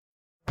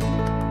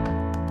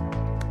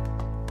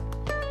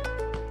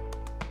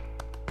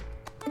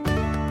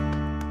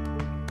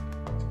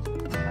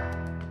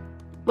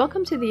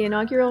Welcome to the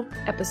inaugural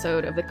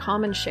episode of The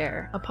Common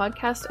Share, a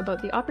podcast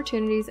about the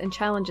opportunities and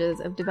challenges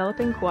of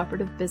developing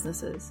cooperative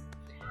businesses.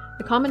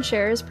 The Common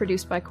Share is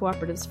produced by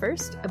Co-operatives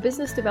First, a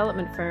business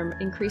development firm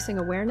increasing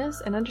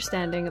awareness and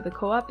understanding of the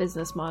co-op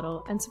business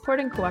model and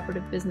supporting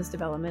cooperative business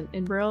development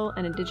in rural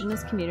and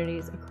Indigenous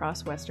communities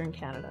across Western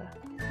Canada.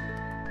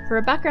 For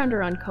a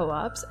backgrounder on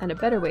co-ops and a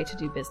better way to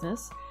do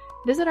business,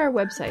 visit our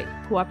website,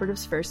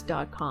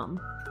 co-operativesfirst.com.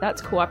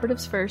 That's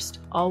co-operativesfirst,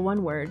 all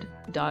one word,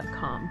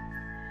 .com.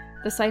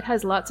 The site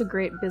has lots of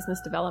great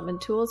business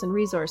development tools and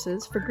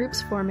resources for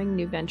groups forming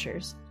new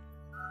ventures.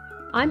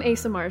 I'm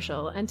Asa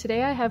Marshall, and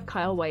today I have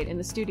Kyle White in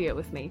the studio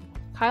with me.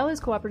 Kyle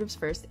is Co-operatives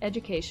First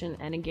Education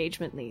and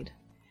Engagement Lead.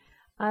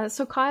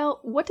 So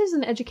Kyle, what does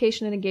an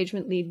Education and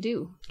Engagement Lead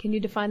do? Can you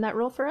define that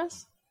role for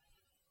us?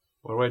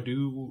 What do I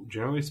do,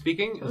 generally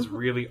speaking, is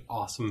really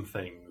awesome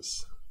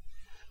things.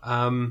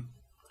 But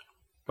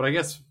I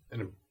guess, in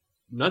a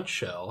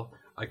nutshell,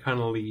 I kind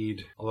of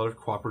lead a lot of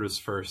Co-operatives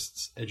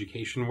First's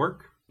education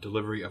work,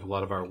 delivery of a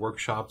lot of our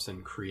workshops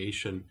and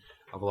creation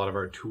of a lot of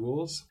our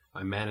tools.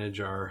 I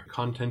manage our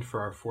content for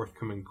our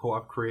forthcoming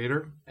co-op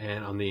creator.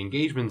 And on the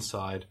engagement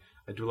side,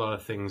 I do a lot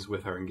of things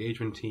with our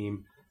engagement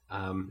team,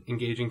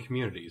 engaging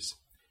communities,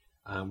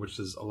 which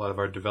is a lot of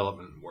our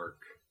development work.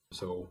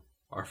 So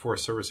our four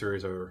service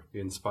areas are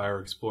the Inspire,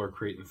 Explore,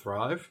 Create, and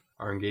Thrive.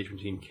 Our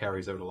engagement team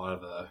carries out a lot of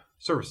the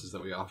services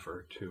that we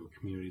offer to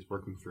communities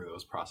working through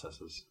those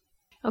processes.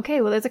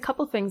 Okay, well, there's a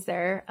couple things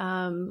there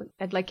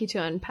I'd like you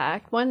to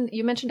unpack. One,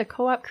 you mentioned a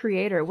co-op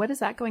creator. What is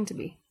that going to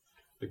be?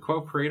 The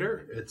co-op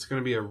creator, it's going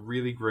to be a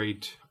really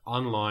great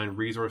online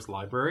resource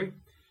library.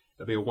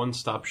 It'll be a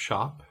one-stop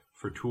shop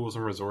for tools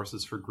and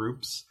resources for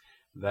groups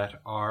that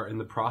are in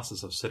the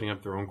process of setting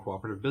up their own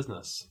cooperative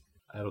business.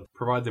 It'll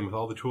provide them with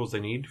all the tools they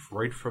need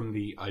right from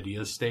the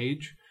ideas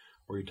stage,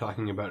 where you're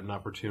talking about an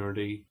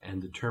opportunity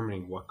and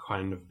determining what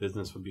kind of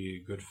business would be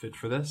a good fit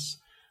for this,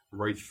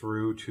 right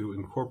through to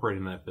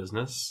incorporating that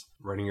business,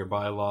 writing your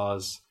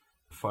bylaws,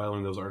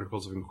 filing those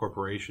articles of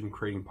incorporation,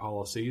 creating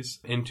policies,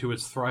 into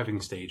its thriving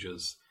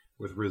stages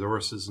with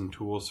resources and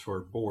tools for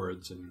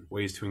boards and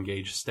ways to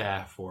engage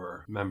staff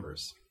or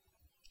members.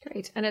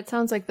 Great. And it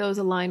sounds like those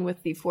align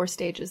with the 4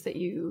 stages that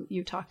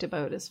you talked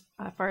about as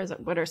far as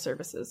what our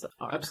services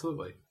are.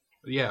 Absolutely.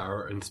 Yeah,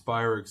 our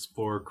Inspire,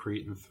 Explore,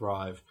 Create, and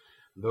Thrive.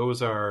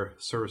 Those are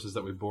services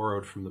that we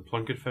borrowed from the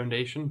Plunkett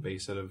Foundation,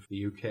 based out of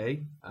the UK,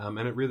 and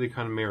it really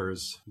kind of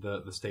mirrors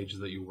the stages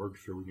that you work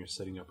through when you're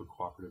setting up a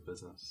cooperative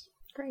business.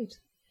 Great.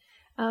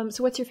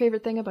 So what's your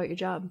favorite thing about your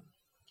job?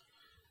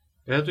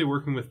 It has to be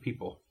working with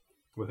people,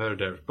 without a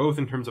doubt, both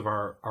in terms of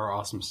our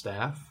awesome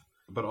staff,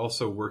 but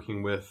also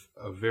working with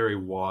a very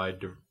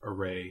wide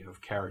array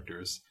of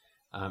characters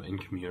in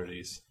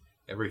communities.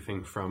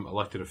 Everything from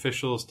elected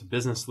officials to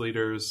business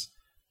leaders,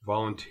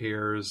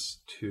 volunteers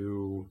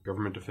to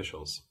government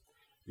officials.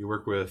 You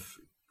work with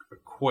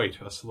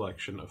quite a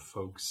selection of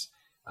folks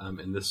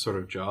in this sort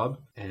of job,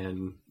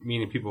 and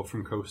meeting people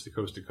from coast to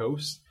coast to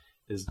coast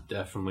is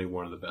definitely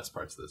one of the best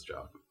parts of this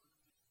job.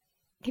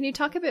 Can you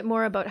talk a bit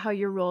more about how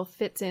your role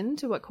fits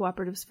into what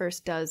Co-operatives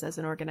First does as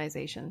an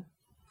organization?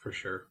 For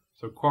sure.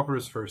 So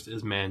Co-operatives First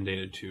is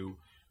mandated to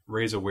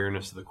raise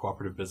awareness of the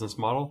cooperative business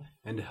model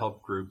and to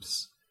help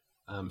groups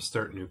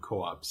start new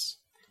co-ops.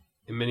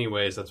 In many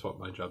ways, that's what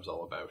my job's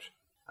all about.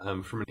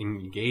 From an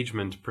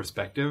engagement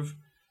perspective,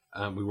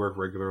 we work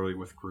regularly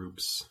with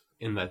groups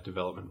in that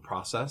development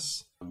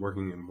process,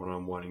 working in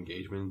one-on-one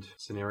engagement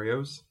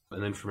scenarios.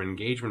 And then from an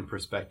engagement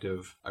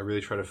perspective, I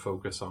really try to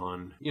focus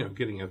on,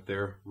 getting out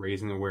there,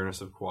 raising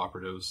awareness of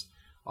cooperatives,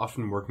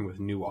 often working with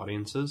new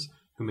audiences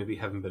who maybe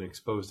haven't been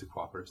exposed to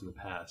cooperatives in the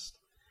past.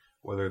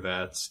 Whether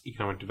that's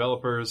economic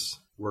developers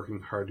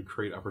working hard to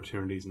create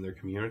opportunities in their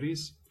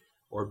communities,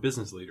 or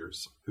business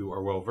leaders who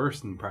are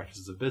well-versed in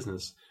practices of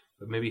business,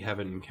 but maybe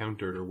haven't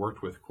encountered or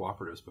worked with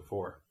cooperatives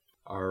before.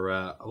 A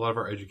lot of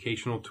our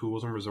educational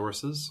tools and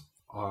resources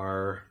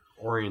are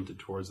oriented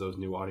towards those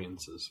new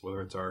audiences,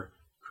 whether it's our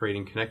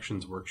Creating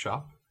Connections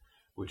workshop,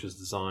 which is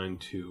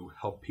designed to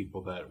help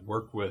people that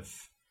work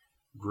with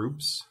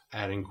groups,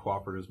 adding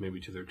cooperatives maybe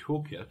to their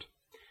toolkit,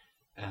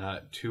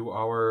 to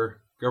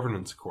our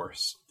governance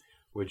course,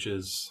 which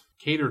is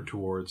catered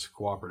towards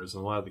cooperatives,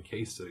 and a lot of the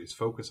case studies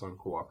focus on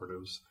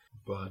cooperatives,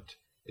 but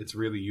it's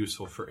really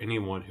useful for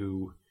anyone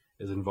who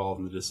is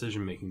involved in the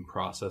decision-making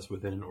process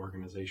within an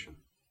organization.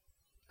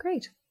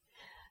 Great.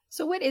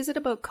 So what is it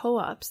about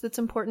co-ops that's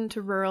important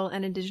to rural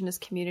and Indigenous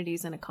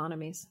communities and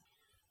economies?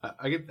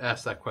 I get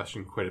asked that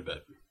question quite a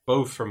bit,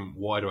 both from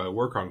why do I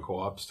work on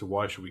co-ops to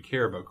why should we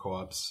care about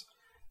co-ops,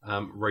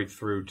 right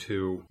through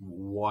to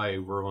why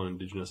rural and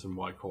Indigenous and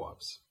why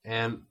co-ops.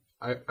 And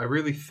I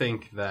really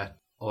think that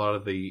a lot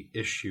of the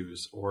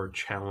issues or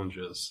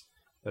challenges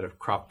that have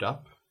cropped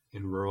up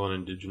in rural and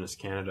Indigenous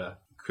Canada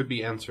could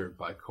be answered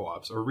by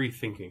co-ops, or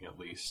rethinking at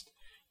least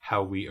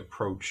how we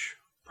approach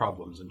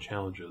problems and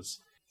challenges,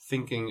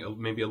 thinking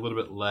maybe a little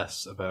bit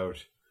less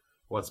about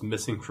what's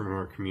missing from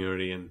our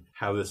community and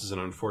how this is an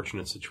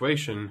unfortunate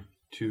situation,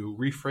 to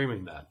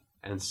reframing that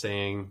and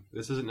saying,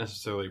 this isn't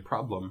necessarily a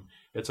problem,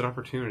 it's an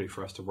opportunity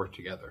for us to work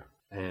together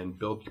and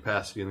build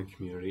capacity in the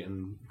community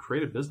and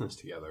create a business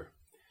together.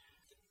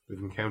 We've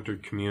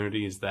encountered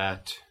communities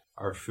that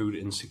are food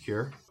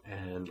insecure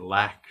and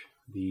lack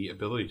the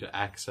ability to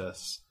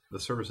access the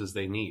services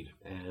they need.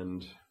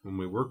 And when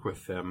we work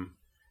with them,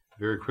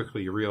 very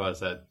quickly you realize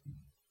that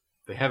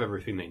they have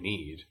everything they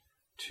need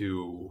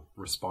to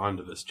respond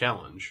to this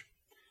challenge.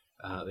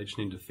 They just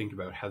need to think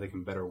about how they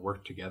can better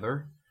work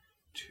together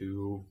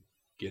to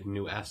get a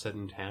new asset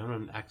in town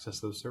and access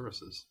those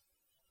services.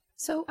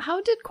 So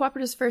how did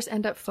Co-operatives First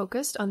end up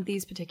focused on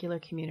these particular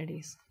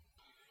communities?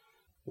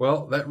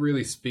 Well, that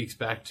really speaks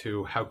back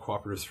to how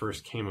Co-operatives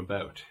First came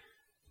about.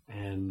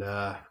 And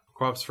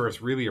Co-ops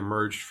First really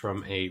emerged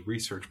from a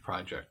research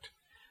project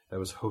that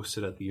was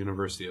hosted at the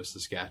University of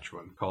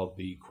Saskatchewan called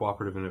the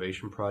Cooperative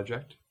Innovation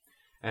Project.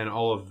 And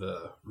all of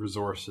the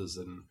resources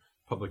and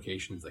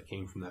publications that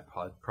came from that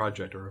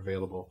project are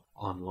available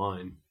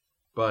online.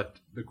 But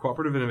the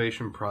Cooperative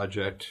Innovation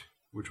Project,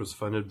 which was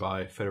funded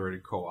by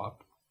Federated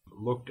Co-op,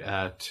 looked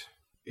at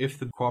if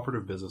the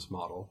cooperative business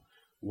model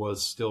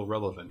was still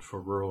relevant for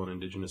rural and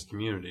Indigenous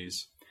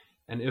communities,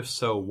 and if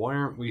so, why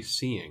aren't we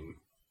seeing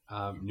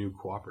new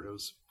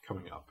cooperatives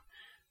coming up?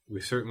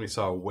 We certainly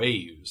saw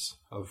waves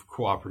of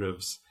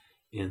cooperatives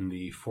in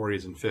the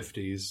 40s and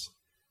 50s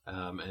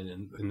and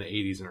in the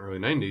 80s and early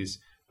 90s,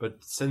 but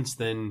since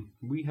then,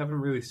 we haven't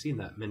really seen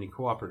that many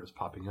cooperatives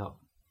popping up.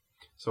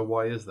 So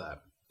why is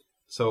that?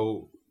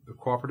 So the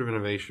Cooperative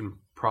Innovation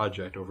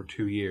Project over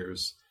 2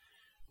 years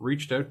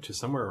reached out to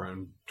somewhere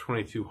around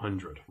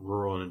 2,200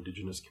 rural and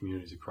Indigenous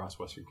communities across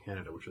Western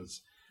Canada, which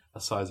is a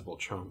sizable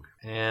chunk.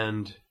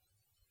 And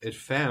it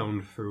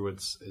found through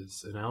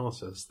its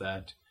analysis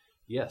that,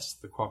 yes,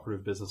 the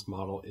cooperative business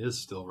model is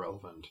still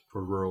relevant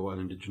for rural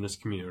and Indigenous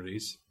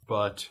communities,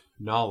 but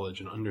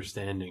knowledge and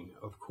understanding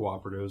of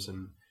cooperatives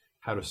and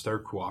how to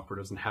start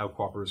cooperatives and how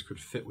cooperatives could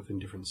fit within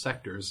different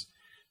sectors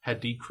had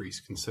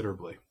decreased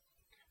considerably.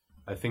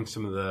 I think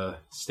some of the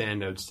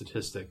standout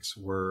statistics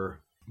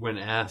were, when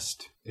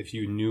asked if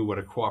you knew what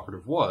a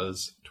cooperative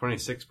was,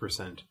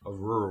 26% of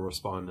rural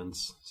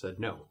respondents said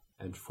no,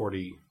 and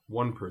 41%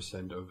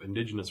 of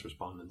Indigenous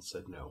respondents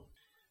said no.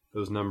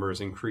 Those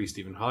numbers increased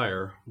even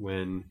higher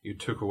when you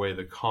took away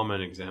the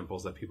common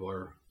examples that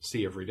people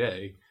see every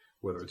day,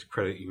 whether it's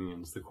credit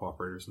unions, the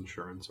cooperators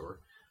insurance, or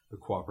the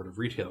cooperative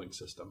retailing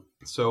system.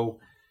 So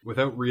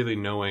without really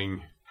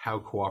knowing how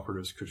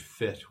cooperatives could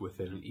fit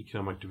within an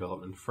economic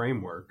development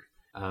framework,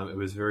 it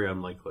was very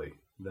unlikely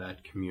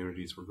that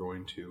communities were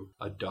going to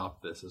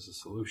adopt this as a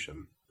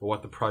solution. But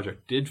what the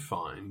project did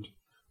find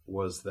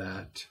was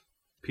that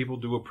people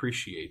do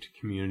appreciate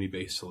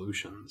community-based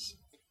solutions.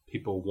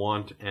 People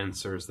want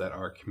answers that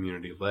are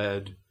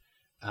community-led,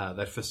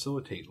 that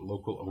facilitate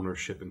local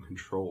ownership and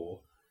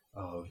control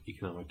of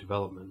economic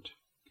development.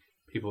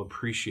 People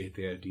appreciate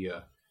the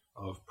idea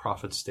of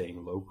profits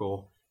staying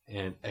local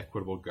and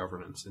equitable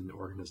governance in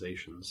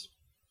organizations.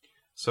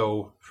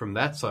 So from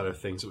that side of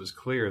things, it was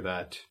clear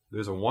that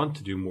there's a want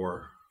to do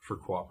more for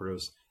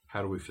cooperatives.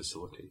 How do we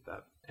facilitate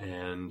that?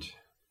 And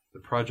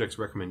the project's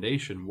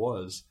recommendation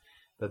was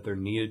that there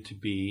needed to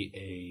be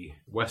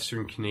a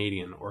Western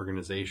Canadian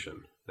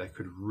organization that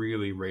could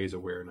really raise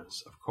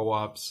awareness of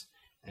co-ops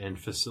and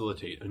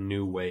facilitate a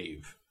new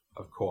wave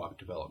of co-op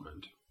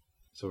development.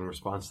 So in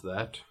response to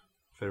that,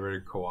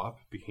 Federated Co-op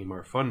became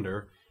our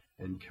funder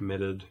and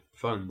committed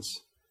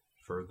funds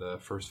for the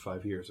first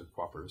 5 years of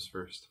Co-operatives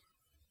First.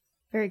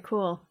 Very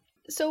cool.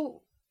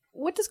 So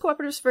what does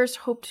Co-operatives First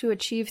hope to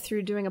achieve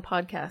through doing a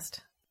podcast?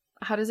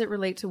 How does it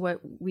relate to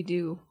what we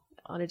do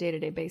on a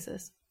day-to-day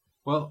basis?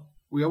 Well,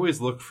 we always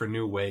look for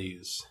new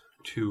ways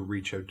to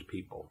reach out to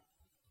people.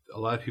 A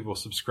lot of people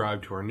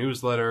subscribe to our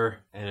newsletter,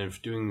 and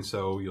if doing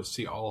so, you'll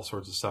see all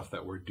sorts of stuff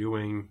that we're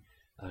doing.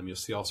 You'll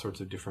see all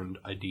sorts of different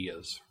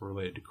ideas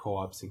related to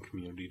co-ops and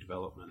community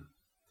development.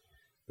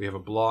 We have a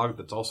blog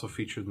that's also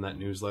featured in that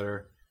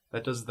newsletter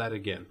that does that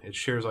again. It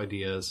shares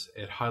ideas,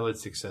 it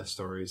highlights success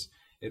stories,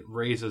 it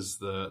raises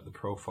the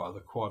profile of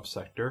the co-op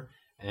sector,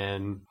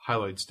 and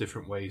highlights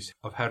different ways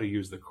of how to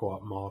use the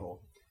co-op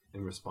model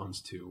in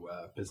response to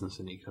business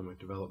and economic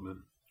development.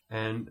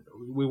 And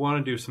we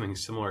want to do something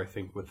similar, I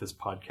think, with this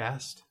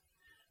podcast.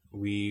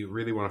 We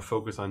really want to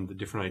focus on the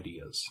different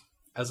ideas.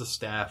 As a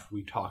staff,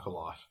 we talk a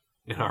lot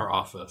in our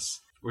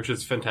office, which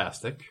is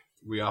fantastic.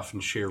 We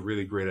often share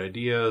really great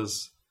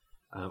ideas.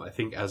 I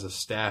think as a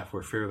staff,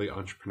 we're fairly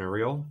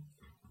entrepreneurial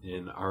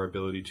in our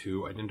ability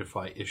to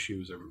identify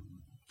issues or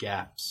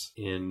gaps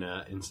in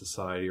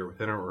society or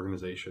within our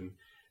organization,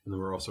 and then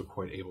we're also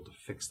quite able to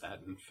fix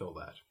that and fill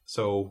that.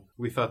 So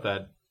we thought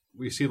that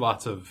we see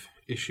lots of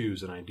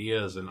issues and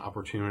ideas and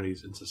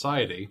opportunities in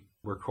society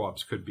where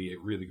co-ops could be a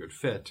really good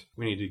fit.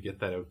 We need to get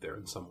that out there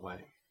in some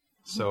way.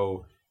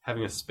 So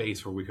having a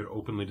space where we could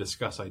openly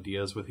discuss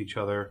ideas with each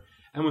other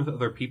and with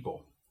other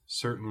people.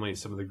 Certainly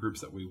some of the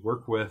groups that we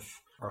work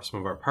with are some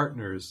of our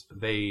partners.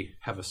 They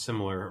have a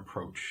similar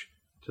approach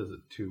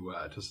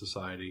to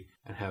society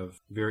and have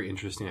very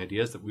interesting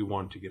ideas that we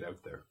want to get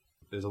out there.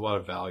 there's a lot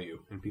of value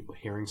in people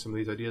hearing some of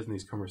these ideas and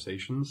these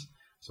conversations.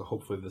 So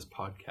hopefully this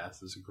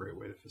podcast is a great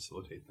way to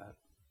facilitate that.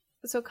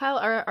 So Kyle,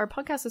 our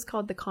podcast is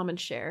called The Common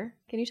Share.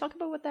 Can you talk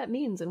about what that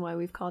means and why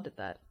we've called it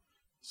that?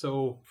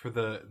 So for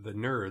the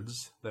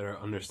nerds that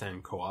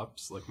understand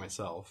co-ops like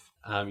myself,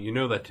 you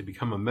know that to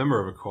become a member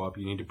of a co-op,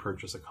 you need to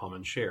purchase a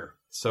common share.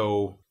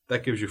 So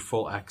that gives you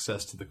full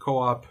access to the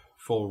co-op,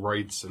 full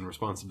rights and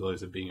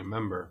responsibilities of being a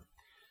member.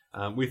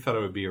 We thought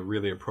it would be a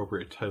really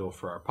appropriate title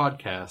for our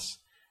podcast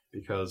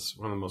because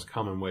one of the most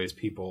common ways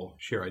people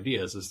share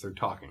ideas is through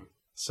talking.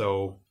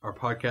 So our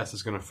podcast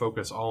is going to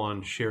focus all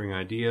on sharing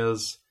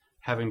ideas,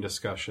 having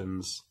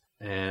discussions,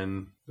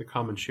 and the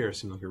common share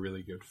seemed like a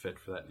really good fit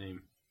for that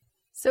name.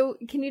 So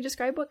can you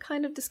describe what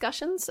kind of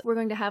discussions we're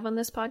going to have on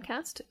this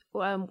podcast?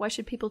 Why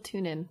should people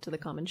tune in to the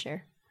Common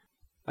Share?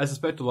 I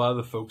suspect a lot of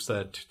the folks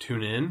that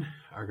tune in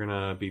are going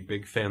to be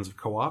big fans of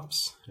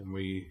co-ops, and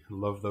we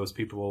love those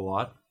people a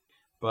lot.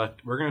 But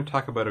we're going to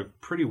talk about a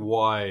pretty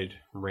wide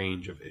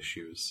range of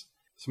issues.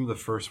 Some of the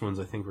first ones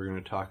I think we're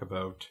going to talk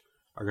about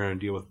are going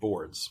to deal with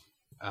boards,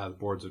 the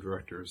boards of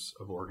directors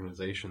of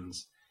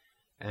organizations.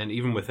 And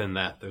even within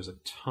that, there's a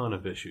ton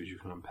of issues you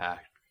can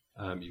unpack.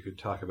 You could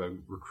talk about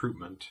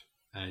recruitment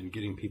and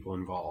getting people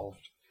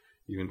involved.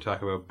 You can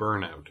talk about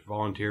burnout.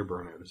 Volunteer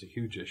burnout is a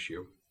huge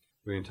issue.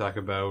 We can talk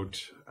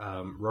about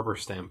rubber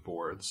stamp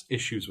boards,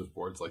 issues with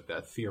boards like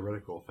that,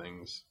 theoretical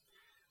things,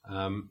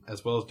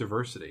 as well as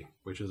diversity,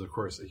 which is, of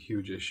course, a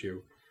huge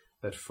issue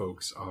that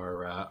folks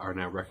are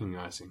now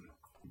recognizing.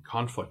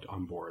 Conflict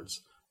on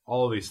boards.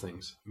 All of these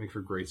things make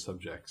for great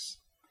subjects.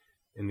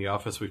 In the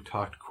office, we've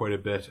talked quite a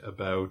bit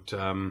about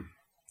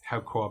how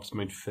co-ops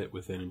might fit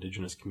within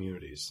Indigenous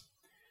communities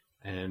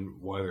and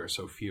why there are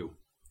so few.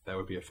 That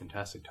would be a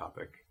fantastic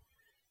topic,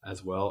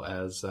 as well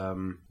as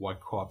why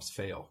co-ops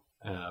fail.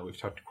 We've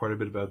talked quite a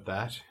bit about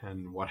that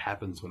and what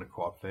happens when a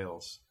co-op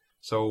fails.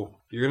 So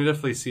you're going to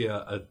definitely see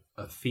a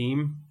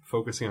theme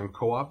focusing on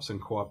co-ops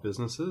and co-op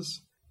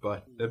businesses,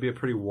 but there'll be a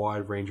pretty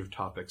wide range of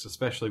topics,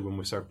 especially when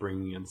we start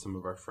bringing in some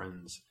of our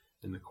friends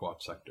in the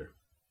co-op sector.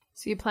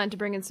 So you plan to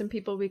bring in some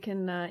people we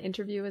can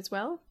interview as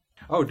well?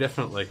 Oh,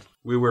 definitely.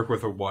 We work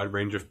with a wide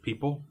range of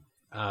people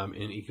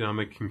in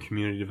economic and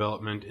community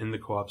development in the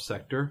co-op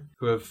sector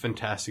who have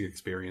fantastic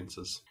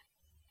experiences.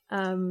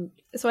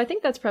 So I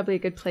think that's probably a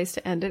good place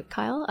to end it,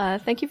 Kyle.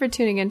 Thank you for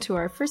tuning in to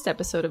our first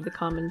episode of The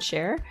Common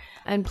Share.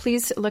 And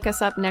please look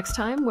us up next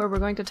time where we're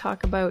going to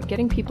talk about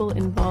getting people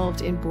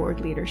involved in board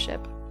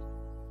leadership.